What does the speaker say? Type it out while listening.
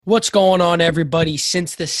What's going on, everybody?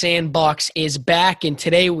 Since the Sandbox is back, and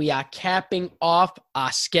today we are capping off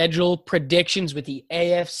our scheduled predictions with the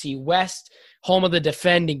AFC West, home of the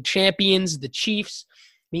defending champions, the Chiefs.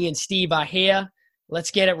 Me and Steve are here. Let's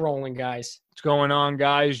get it rolling, guys. What's going on,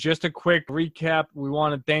 guys? Just a quick recap. We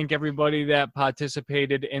want to thank everybody that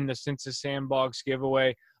participated in the Since the Sandbox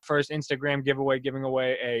giveaway. First Instagram giveaway, giving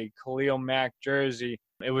away a Khalil Mack jersey.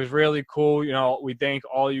 It was really cool. We thank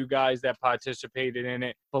all you guys that participated in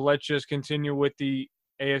it. But let's just continue with the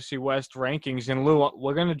AFC West rankings. And Lou,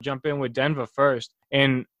 we're going to jump in with Denver first.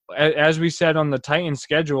 And as we said on the Titans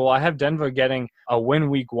schedule, I have Denver getting a win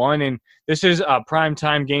week 1. And this is a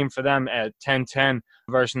primetime game for them at 10-10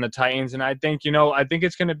 versus the Titans. And I think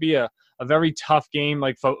it's going to be a very tough game,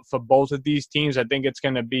 like for both of these teams. I think it's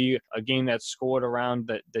going to be a game that's scored around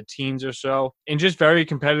the teens or so and just very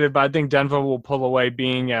competitive. But I think Denver will pull away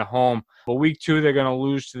being at home. But week 2, they're going to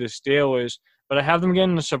lose to the Steelers. But I have them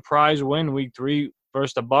getting a surprise win week 3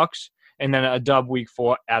 versus the Bucs and then a dub week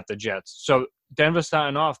 4 at the Jets. So Denver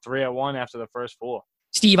starting off 3-1 after the first 4.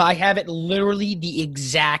 Steve, I have it literally the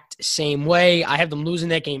exact same way. I have them losing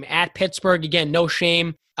that game at Pittsburgh. Again, no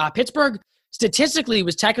shame. Pittsburgh statistically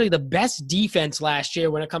was technically the best defense last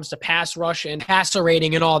year when it comes to pass rush and passer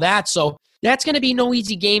rating and all that. So that's going to be no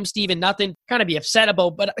easy game, Steve, and nothing kind of be upset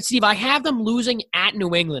about. But, Steve, I have them losing at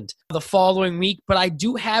New England the following week, but I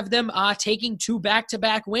do have them taking 2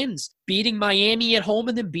 back-to-back wins, beating Miami at home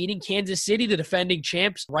and then beating Kansas City, the defending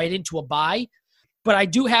champs, right into a bye. But I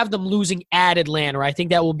do have them losing at Atlanta. I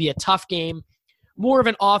think that will be a tough game, more of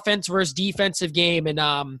an offense versus defensive game. And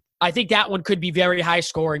I think that one could be very high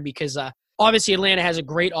scoring because obviously Atlanta has a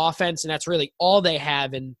great offense, and that's really all they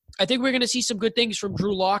have. And I think we're going to see some good things from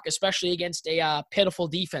Drew Lock, especially against a pitiful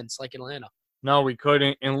defense like Atlanta. No, we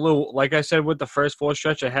couldn't. And Lou, like I said, with the first 4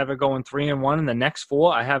 stretch, I have it going 3-1. And the next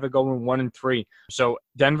 4, I have it going 1-3. So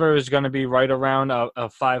Denver is going to be right around a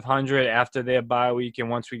 500 after their bye week.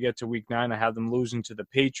 And once we get to week 9, I have them losing to the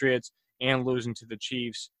Patriots and losing to the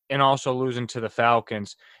Chiefs and also losing to the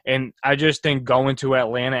Falcons. And I just think going to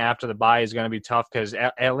Atlanta after the bye is going to be tough because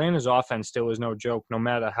Atlanta's offense still is no joke, no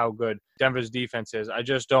matter how good Denver's defense is. I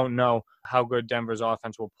just don't know how good Denver's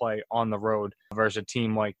offense will play on the road versus a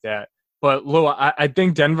team like that. But, Lou, I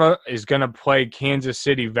think Denver is going to play Kansas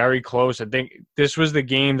City very close. I think this was the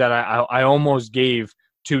game that I almost gave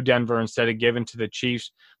to Denver instead of giving to the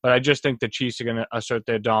Chiefs. But I just think the Chiefs are going to assert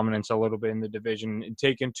their dominance a little bit in the division. And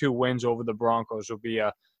taking 2 wins over the Broncos will be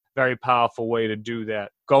a very powerful way to do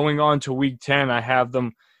that. Going on to week 10, I have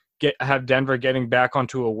Denver getting back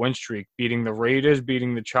onto a win streak, beating the Raiders,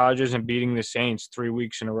 beating the Chargers, and beating the Saints 3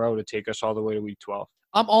 weeks in a row to take us all the way to week 12.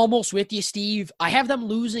 I'm almost with you, Steve. I have them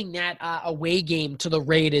losing that away game to the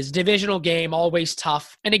Raiders. Divisional game, always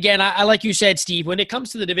tough. And again, I like you said, Steve, when it comes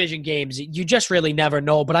to the division games, you just really never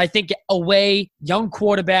know. But I think away, young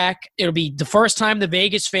quarterback, it'll be the first time the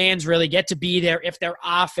Vegas fans really get to be there if there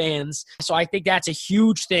are fans. So I think that's a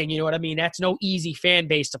huge thing. You know what I mean? That's no easy fan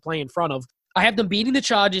base to play in front of. I have them beating the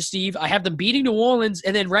Chargers, Steve. I have them beating New Orleans.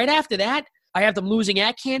 And then right after that, I have them losing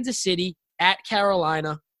at Kansas City, at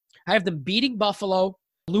Carolina. I have them beating Buffalo,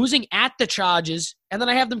 losing at the Chargers, and then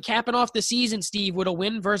I have them capping off the season, Steve, with a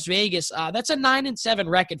win versus Vegas. That's a 9-7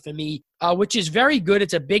 record for me, which is very good.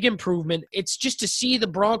 It's a big improvement. It's just to see the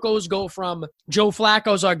Broncos go from Joe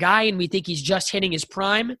Flacco's our guy and we think he's just hitting his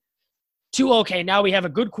prime to, okay, now we have a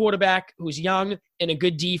good quarterback who's young and a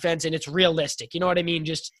good defense, and it's realistic. You know what I mean?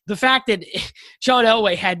 Just the fact that Sean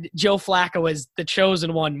Elway had Joe Flacco as the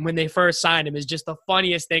chosen one when they first signed him is just the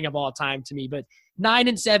funniest thing of all time to me. But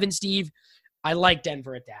 9-7, Steve, I like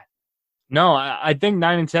Denver at that. No, I think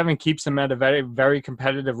 9-7 keeps them at a very, very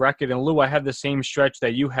competitive record. And Lou, I have the same stretch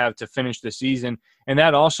that you have to finish the season, and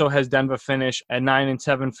that also has Denver finish at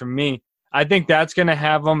 9-7 for me. I think that's going to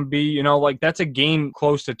have them be, that's a game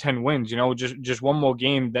close to 10 wins. Just one more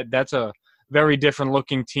game. That's a very different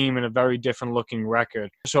looking team and a very different looking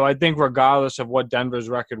record. So I think regardless of what Denver's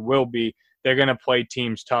record will be, they're going to play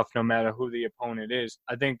teams tough no matter who the opponent is.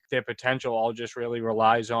 I think their potential all just really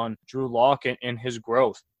relies on Drew Lock and his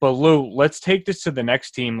growth. But, Lou, let's take this to the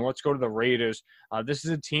next team. Let's go to the Raiders. This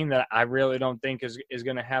is a team that I really don't think is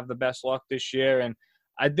going to have the best luck this year. And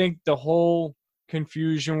I think the whole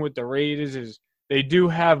confusion with the Raiders is they do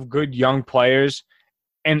have good young players.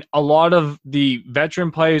 And a lot of the veteran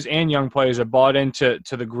players and young players are bought into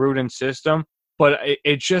the Gruden system. But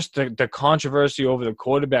it's just the controversy over the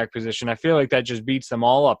quarterback position. I feel like that just beats them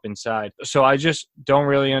all up inside. So I just don't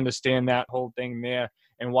really understand that whole thing there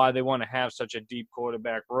and why they want to have such a deep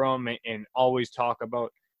quarterback room and always talk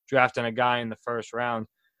about drafting a guy in the first round.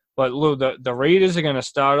 But Lou, the Raiders are going to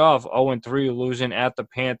start off 0-3, losing at the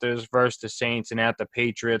Panthers versus the Saints and at the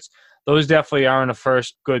Patriots. Those definitely aren't the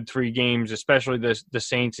first good 3 games, especially the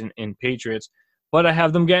Saints and Patriots. But I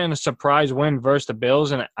have them getting a surprise win versus the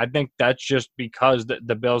Bills, and I think that's just because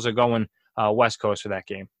the Bills are going West Coast for that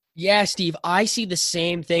game. Yeah, Steve, I see the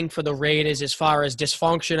same thing for the Raiders as far as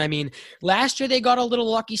dysfunction. I mean, last year they got a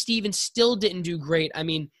little lucky, Steve, and still didn't do great. I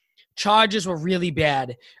mean, Chargers were really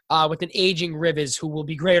bad with an aging Rivers, who will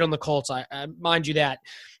be great on the Colts. I mind you that.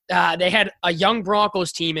 They had a young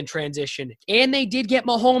Broncos team in transition, and they did get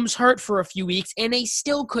Mahomes hurt for a few weeks, and they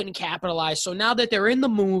still couldn't capitalize. So now that they're in the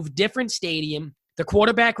move, different stadium, the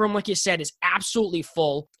quarterback room, like you said, is absolutely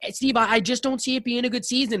full. Steve, I just don't see it being a good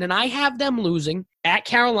season, and I have them losing at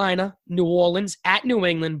Carolina, New Orleans, at New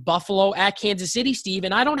England, Buffalo, at Kansas City, Steve,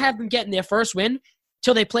 and I don't have them getting their first win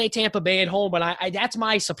till they play Tampa Bay at home, but that's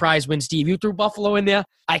my surprise win, Steve. You threw Buffalo in there.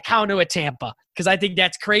 I counter at Tampa because I think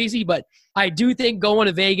that's crazy, but I do think going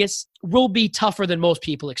to Vegas will be tougher than most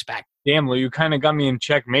people expect. Damn, Lou, you kind of got me in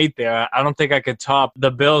checkmate there. I don't think I could top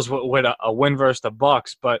the Bills with a win versus the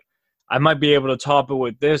Bucs, but I might be able to top it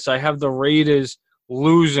with this. I have the Raiders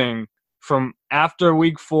losing from after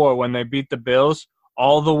week 4 when they beat the Bills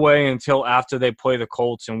all the way until after they play the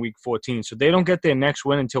Colts in week 14. So they don't get their next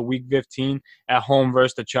win until week 15 at home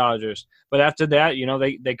versus the Chargers. But after that,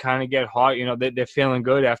 they kind of get hot. They're feeling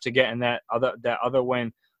good after getting that other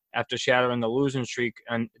win after shattering the losing streak,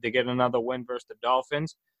 and they get another win versus the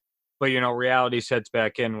Dolphins. But, reality sets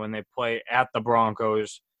back in when they play at the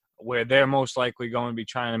Broncos, where they're most likely going to be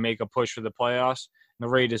trying to make a push for the playoffs. The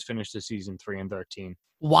Raiders finished the season 3-13.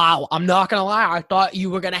 Wow, I'm not going to lie. I thought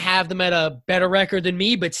you were going to have them at a better record than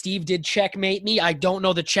me, but Steve did checkmate me. I don't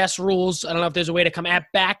know the chess rules. I don't know if there's a way to come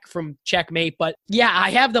back from checkmate, but yeah,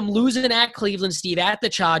 I have them losing at Cleveland, Steve, at the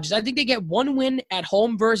Chargers. I think they get one win at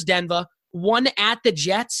home versus Denver, one at the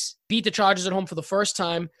Jets, beat the Chargers at home for the first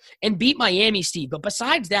time, and beat Miami, Steve. But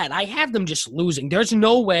besides that, I have them just losing. There's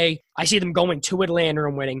no way I see them going to Atlanta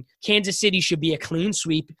and winning. Kansas City should be a clean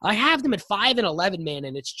sweep. I have them at 5-11, man,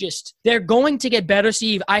 and it's just, they're going to get better,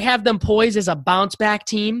 Steve. I have them poised as a bounce-back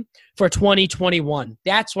team for 2021.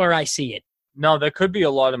 That's where I see it. No, there could be a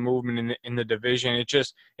lot of movement in the division.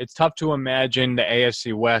 It's tough to imagine the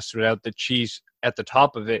AFC West without the Chiefs at the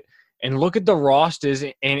top of it. And look at the rosters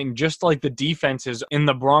and just like the defenses in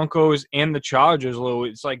the Broncos and the Chargers, Lou.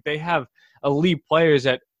 It's like they have elite players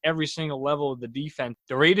at every single level of the defense.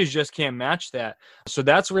 The Raiders just can't match that. So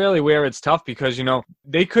that's really where it's tough because,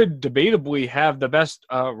 they could debatably have the best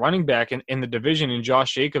running back in the division in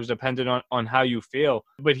Josh Jacobs, depending on how you feel.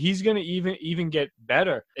 But he's going to even get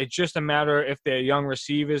better. It's just a matter if their young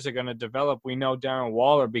receivers are going to develop. We know Darren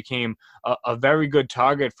Waller became a very good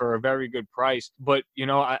target for a very good price. But,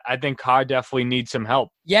 I think Carr definitely needs some help.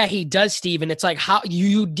 Yeah, he does, Steve. And it's like how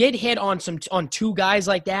you did hit on two guys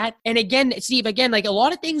like that. And again, Steve, like a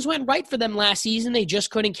lot of things went right for them last season. They just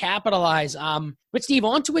couldn't capitalize. But Steve,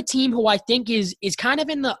 on to a team who I think is kind of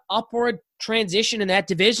in the upward transition in that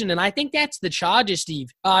division. And I think that's the Chargers, Steve.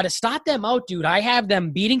 To start them out, dude, I have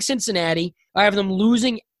them beating Cincinnati. I have them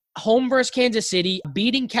losing home versus Kansas City,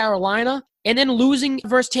 beating Carolina, and then losing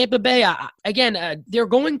versus Tampa Bay. They're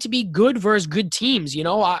going to be good versus good teams.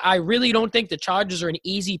 I really don't think the Chargers are an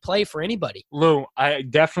easy play for anybody. Lou, I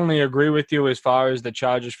definitely agree with you as far as the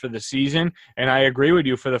Chargers for the season, and I agree with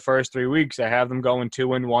you for the first 3 weeks. I have them going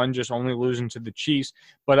 2-1, just only losing to the Chiefs.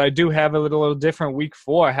 But I do have a little different week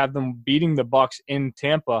 4. I have them beating the Bucs in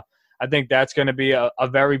Tampa. I think that's going to be a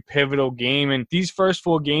very pivotal game. And these first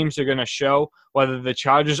 4 games are going to show whether the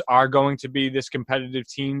Chargers are going to be this competitive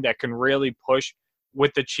team that can really push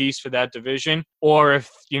with the Chiefs for that division, or if,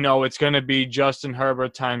 it's going to be Justin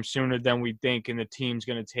Herbert time sooner than we think, and the team's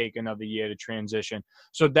going to take another year to transition.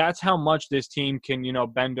 So that's how much this team can,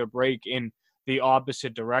 bend or break in the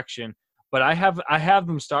opposite direction. But I have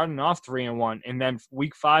them starting off 3-1, and then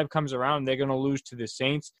week 5 comes around, they're going to lose to the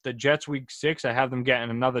Saints. The Jets week 6, I have them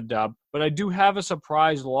getting another dub. But I do have a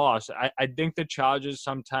surprise loss. I think the Chargers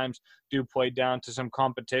sometimes do play down to some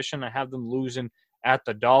competition. I have them losing at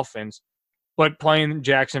the Dolphins. But playing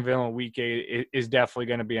Jacksonville in week 8 is definitely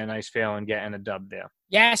going to be a nice feeling getting a dub there.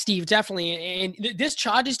 Yeah, Steve, definitely. And this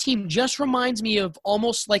Chargers team just reminds me of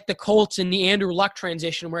almost like the Colts in the Andrew Luck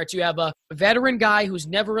transition, where you have a veteran guy who's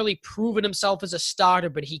never really proven himself as a starter,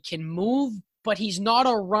 but he can move, but he's not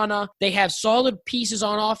a runner. They have solid pieces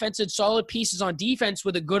on offense and solid pieces on defense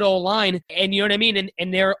with a good O-line. And you know what I mean?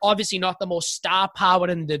 And they're obviously not the most star-powered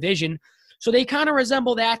in the division. So they kind of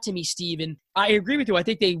resemble that to me, Steve. And I agree with you. I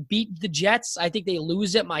think they beat the Jets. I think they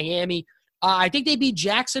lose at Miami. I think they beat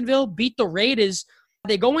Jacksonville, beat the Raiders.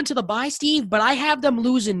 They go into the bye, Steve, but I have them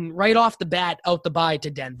losing right off the bat out the bye to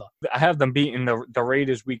Denver. I have them beating the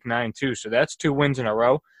Raiders week 9 too, so that's 2 wins in a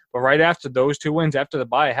row. But right after those 2 wins, after the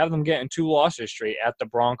bye, I have them getting 2 losses straight at the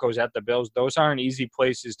Broncos, at the Bills. Those aren't easy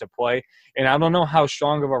places to play, and I don't know how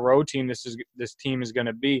strong of a road team this team is going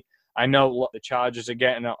to be. I know the Chargers are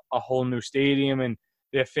getting a whole new stadium, and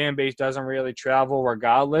their fan base doesn't really travel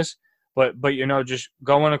regardless. But just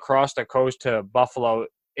going across the coast to Buffalo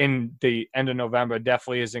in the end of November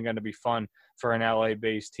definitely isn't going to be fun for an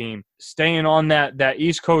LA-based team. Staying on that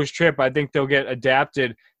East Coast trip, I think they'll get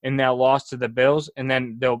adapted in that loss to the Bills, and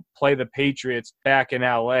then they'll play the Patriots back in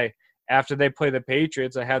LA. After they play the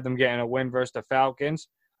Patriots, I have them getting a win versus the Falcons,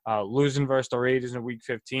 losing versus the Raiders in Week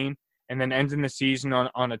 15, and then ending the season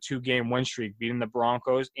on a 2-game win streak, beating the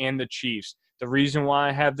Broncos and the Chiefs. The reason why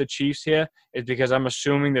I have the Chiefs here is because I'm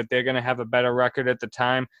assuming that they're going to have a better record at the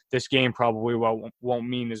time. This game probably won't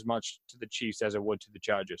mean as much to the Chiefs as it would to the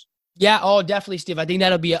Chargers. Yeah, definitely, Steve. I think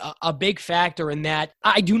that'll be a big factor in that.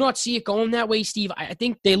 I do not see it going that way, Steve. I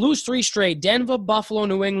think they lose 3 straight: Denver, Buffalo,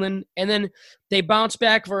 New England, and then they bounce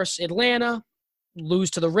back versus Atlanta,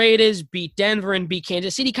 lose to the Raiders, beat Denver, and beat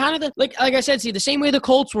Kansas City. Kind of like I said, Steve, the same way the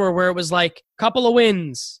Colts were, where it was like couple of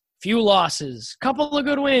wins, few losses, couple of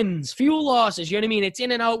good wins, few losses. You know what I mean? It's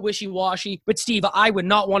in and out, wishy-washy. But, Steve, I would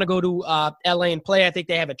not want to go to LA and play. I think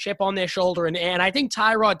they have a chip on their shoulder. And I think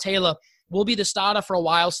Tyrod Taylor will be the starter for a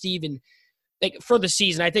while, Steve. And for the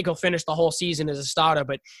season, I think he'll finish the whole season as a starter.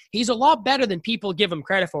 But he's a lot better than people give him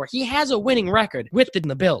credit for. He has a winning record with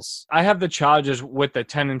the Bills. I have the Chargers with the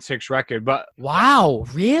 10-6 record. But wow,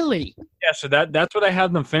 really? Yeah, so that's what I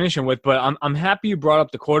have them finishing with. But I'm happy you brought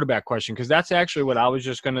up the quarterback question, because that's actually what I was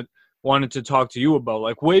just wanted to talk to you about.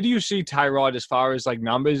 Like, where do you see Tyrod as far as like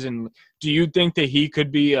numbers, and do you think that he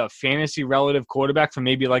could be a fantasy relative quarterback for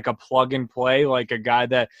maybe like a plug and play, like a guy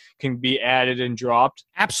that can be added and dropped?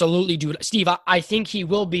 Absolutely, dude. Steve, I think he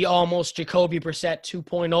will be almost Jacoby Brissett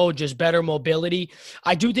 2.0, just better mobility.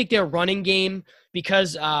 I do think their running game,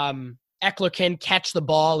 because Eckler can catch the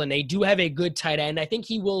ball, and they do have a good tight end. I think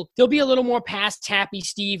he'll be a little more pass happy,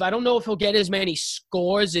 Steve. I don't know if he'll get as many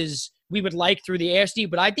scores as we would like through the air,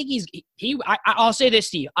 Steve, but I think I'll say this,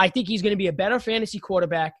 Steve. I think he's going to be a better fantasy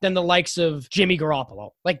quarterback than the likes of Jimmy Garoppolo,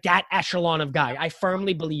 like that echelon of guy. I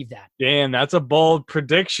firmly believe that. Damn, that's a bold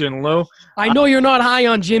prediction, Lou. I know you're not high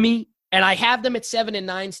on Jimmy, and I have them at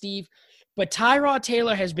 7-9, Steve, but Tyrod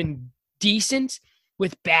Taylor has been decent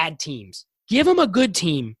with bad teams. Give him a good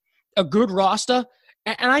team, a good roster,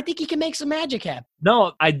 and I think he can make some magic happen.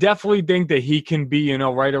 No, I definitely think that he can be,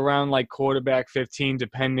 right around like quarterback 15,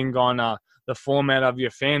 depending on the format of your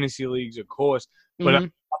fantasy leagues, of course. But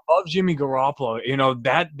above Jimmy Garoppolo,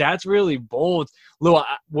 that's really bold. Lou,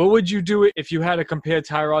 what would you do if you had to compare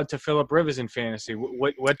Tyrod to Phillip Rivers in fantasy?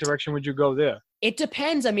 What direction would you go there? It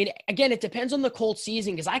depends. I mean, again, it depends on the Colts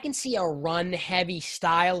season, because I can see a run-heavy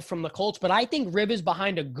style from the Colts, but I think Rivers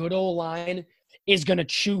behind a good old line is going to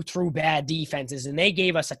chew through bad defenses, and they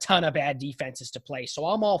gave us a ton of bad defenses to play, so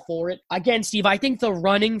I'm all for it. Again, Steve, I think the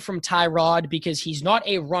running from Tyrod, because he's not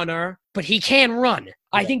a runner, but he can run. Yeah.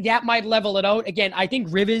 I think that might level it out. Again, I think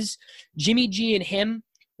Rivers, Jimmy G, and him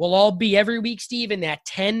will all be every week, Steve, in that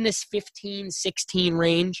 10 to 15, 16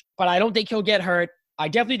 range, but I don't think he'll get hurt. I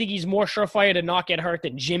definitely think he's more surefire to not get hurt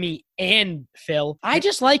than Jimmy and Phil. I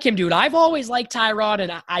just like him, dude. I've always liked Tyrod,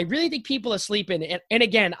 and I really think people are sleeping. And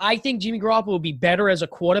again, I think Jimmy Garoppolo will be better as a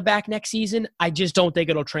quarterback next season. I just don't think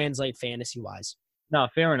it'll translate fantasy-wise. No,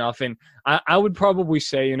 fair enough. And I would probably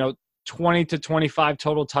say, 20 to 25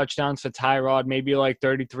 total touchdowns for Tyrod, maybe like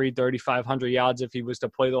 3,500 yards if he was to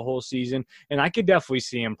play the whole season. And I could definitely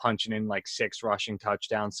see him punching in like 6 rushing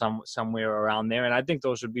touchdowns somewhere around there. And I think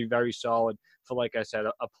those would be very solid for, like I said,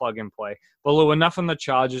 a plug and play. But Lou, enough on the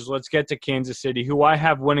Chargers. Let's get to Kansas City, who I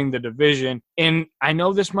have winning the division. And I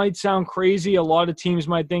know this might sound crazy. A lot of teams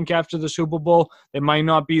might think after the Super Bowl, it might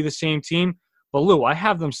not be the same team. But Lou, I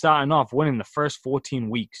have them starting off winning the first 14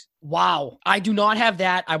 weeks. Wow. I do not have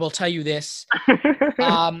that. I will tell you this.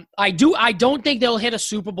 I don't think they'll hit a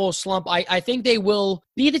Super Bowl slump. I think they will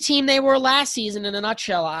be the team they were last season in a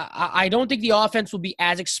nutshell. I don't think the offense will be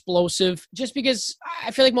as explosive, just because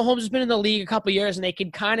I feel like Mahomes has been in the league a couple of years, and they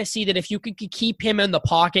can kind of see that if you could keep him in the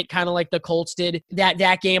pocket, kind of like the Colts did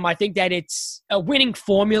that game, I think that it's a winning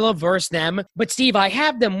formula versus them. But Steve, I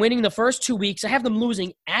have them winning the first 2 weeks. I have them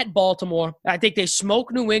losing at Baltimore. I think they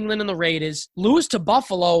smoke New England and the Raiders, lose to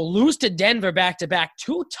Buffalo, lose to Denver back-to-back.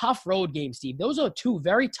 2 tough road games, Steve. Those are 2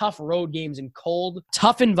 very tough road games in cold,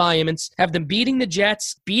 tough environments. Have them beating the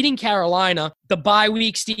Jets, beating Carolina. The bye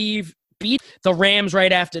week, Steve, beat the Rams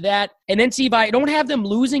right after that. And then, Steve, I don't have them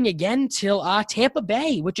losing again till Tampa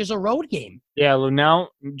Bay, which is a road game. Yeah, Lou, now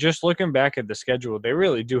just looking back at the schedule, they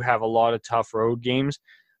really do have a lot of tough road games.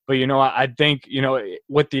 But, I think,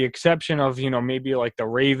 with the exception of, maybe like the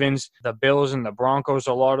Ravens, the Bills, and the Broncos,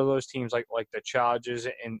 a lot of those teams like the Chargers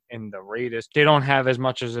and the Raiders, they don't have as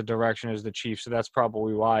much as a direction as the Chiefs. So that's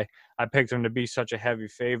probably why I picked them to be such a heavy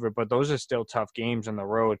favorite. But those are still tough games on the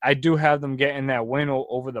road. I do have them getting that win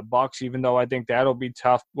over the Bucs, even though I think that'll be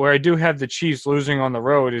tough. Where I do have the Chiefs losing on the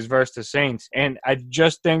road is versus the Saints. And I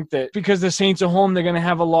just think that because the Saints are home, they're going to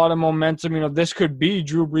have a lot of momentum. This could be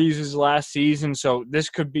Drew Brees' last season. So this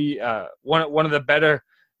could be one of the better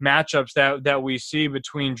matchups that we see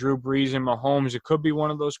between Drew Brees and Mahomes. It could be one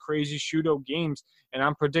of those crazy shootout games, and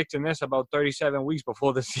I'm predicting this about 37 weeks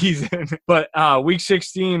before the season. But week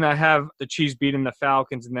 16, I have the Chiefs beating the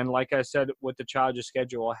Falcons, and then like I said, with the Chargers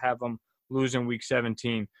schedule, I have them losing week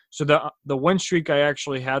 17. So the win streak I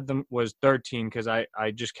actually had them was 13 because I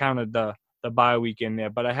just counted the bye week in there,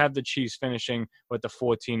 but I have the Chiefs finishing with the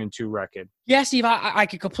 14-2 record. Yeah, Steve, I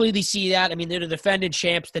could completely see that. I mean, they're the defending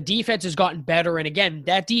champs. The defense has gotten better, and again,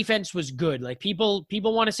 that defense was good. Like people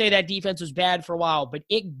want to say that defense was bad for a while, but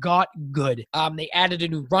it got good. They added a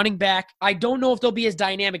new running back. I don't know if they'll be as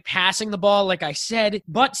dynamic passing the ball, like I said,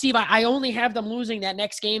 but Steve, I only have them losing that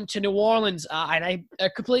next game to New Orleans, and I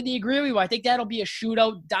completely agree with you. I think that'll be a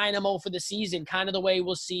shootout dynamo for the season, kind of the way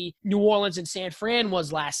we'll see New Orleans and San Fran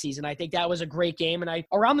was last season. I think that was a great game, and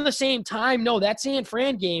around the same time, that San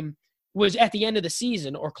Fran game was at the end of the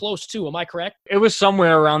season or close to. Am I correct? It was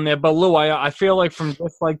somewhere around there. But Lou, I feel like from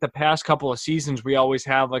just like the past couple of seasons, we always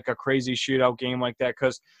have like a crazy shootout game like that.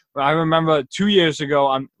 Because I remember 2 years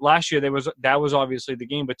ago, last year that was obviously the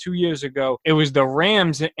game, but 2 years ago it was the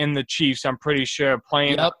Rams and the Chiefs. I'm pretty sure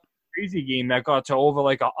playing. Yep. Crazy game that got to over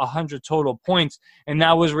like 100 total points, and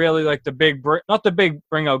that was really like not the big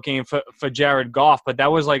bring out game for Jared Goff, but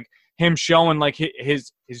that was like him showing like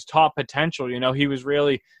his top potential. He was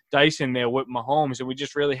really dicing there with Mahomes, and we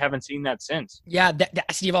just really haven't seen that since. Yeah,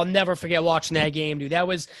 Steve, I'll never forget watching that game, dude. That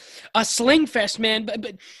was a sling fest, man.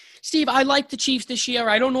 But Steve, I like the Chiefs this year.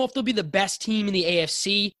 I don't know if they'll be the best team in the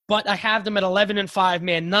AFC, but I have them at 11-5,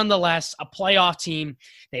 man. Nonetheless, a playoff team.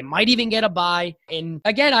 They might even get a bye. And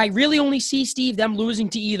again, I really only see, Steve, them losing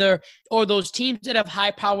to either or those teams that have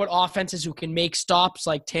high-powered offenses who can make stops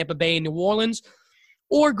like Tampa Bay and New Orleans,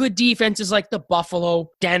 or good defenses like the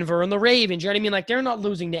Buffalo, Denver, and the Ravens. You know what I mean? Like, they're not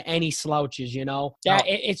losing to any slouches,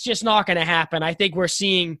 It's just not going to happen. I think we're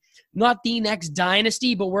seeing not the next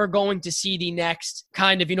dynasty, but we're going to see the next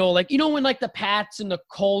kind of, when like the Pats and the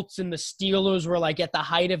Colts and the Steelers were like at the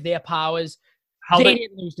height of their powers, they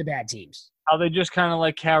didn't lose to bad teams. How they just kind of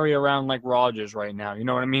like carry around like Rodgers right now. You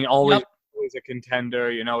know what I mean? Always a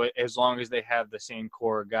contender, as long as they have the same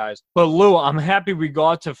core of guys. But Lou, I'm happy we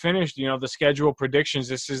got to finish, the schedule predictions.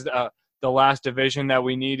 This is the last division that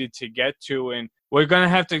we needed to get to, and we're going to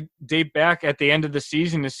have to date back at the end of the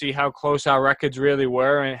season to see how close our records really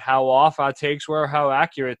were and how off our takes were, how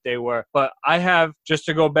accurate they were. But I have, just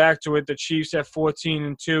to go back to it, the Chiefs at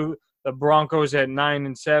 14-2, the Broncos at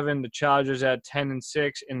 9-7, the Chargers at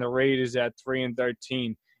 10-6, and the Raiders at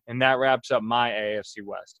 3-13. And that wraps up my AFC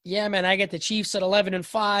West. Yeah, man, I get the Chiefs at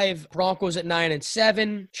 11-5, Broncos at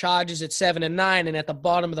 9-7, Chargers at 7-9, and at the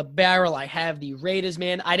bottom of the barrel, I have the Raiders,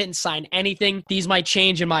 man. I didn't sign anything. These might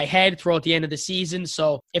change in my head throughout the end of the season.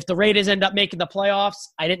 So if the Raiders end up making the playoffs,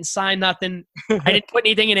 I didn't sign nothing. I didn't put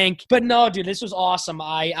anything in ink. But no, dude, this was awesome.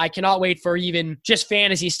 I cannot wait for even just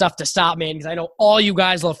fantasy stuff to stop, man, because I know all you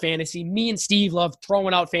guys love fantasy. Me and Steve love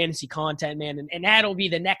throwing out fantasy content, man, and that'll be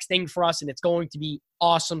the next thing for us, and it's going to be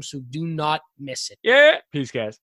awesome, so do not miss it. Yeah. Peace, guys.